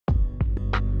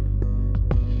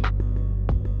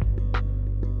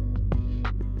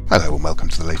Hello and welcome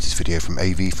to the latest video from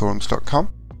avforums.com.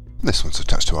 This one's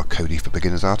attached to our Kodi for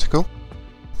Beginners article.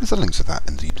 There's a link to that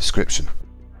in the description.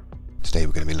 Today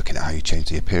we're going to be looking at how you change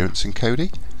the appearance in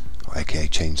Kodi, or aka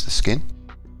change the skin.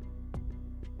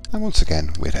 And once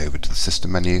again we head over to the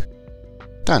system menu,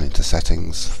 down into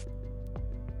settings.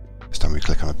 This time we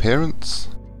click on appearance,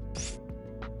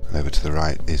 and over to the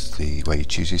right is the way you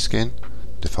choose your skin.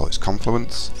 Default is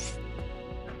Confluence.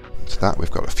 And to that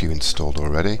we've got a few installed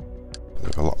already. There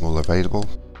are a lot more available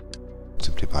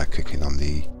simply by clicking on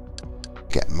the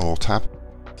Get More tab.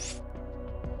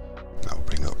 That will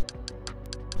bring up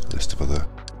a list of other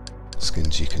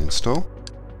skins you can install.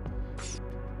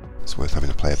 It's worth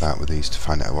having a play about with these to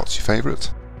find out what's your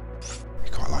favourite. I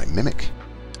quite like Mimic.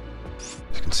 As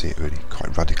you can see, it really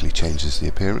quite radically changes the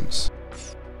appearance.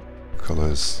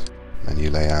 Colours,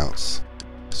 menu layouts,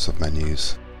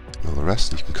 submenus and all the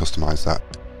rest. You can customise that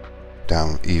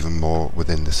down even more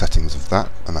within the settings of that,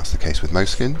 and that's the case with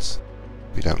most skins.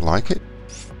 If you don't like it,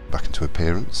 back into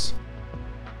appearance,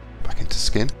 back into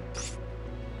skin.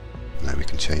 Now we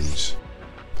can change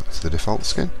back to the default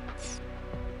skin.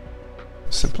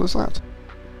 As simple as that.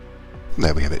 And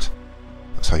there we have it.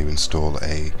 That's how you install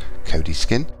a Kodi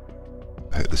skin.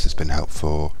 I hope this has been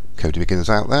helpful for Kodi beginners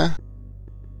out there.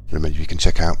 Remember, you can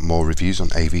check out more reviews on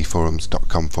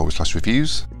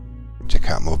avforums.com/reviews.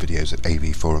 Check out more videos at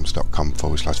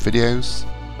avforums.com/videos.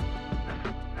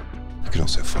 You can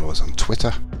also follow us on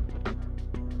Twitter.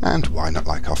 And why not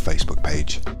like our Facebook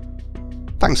page?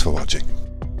 Thanks for watching.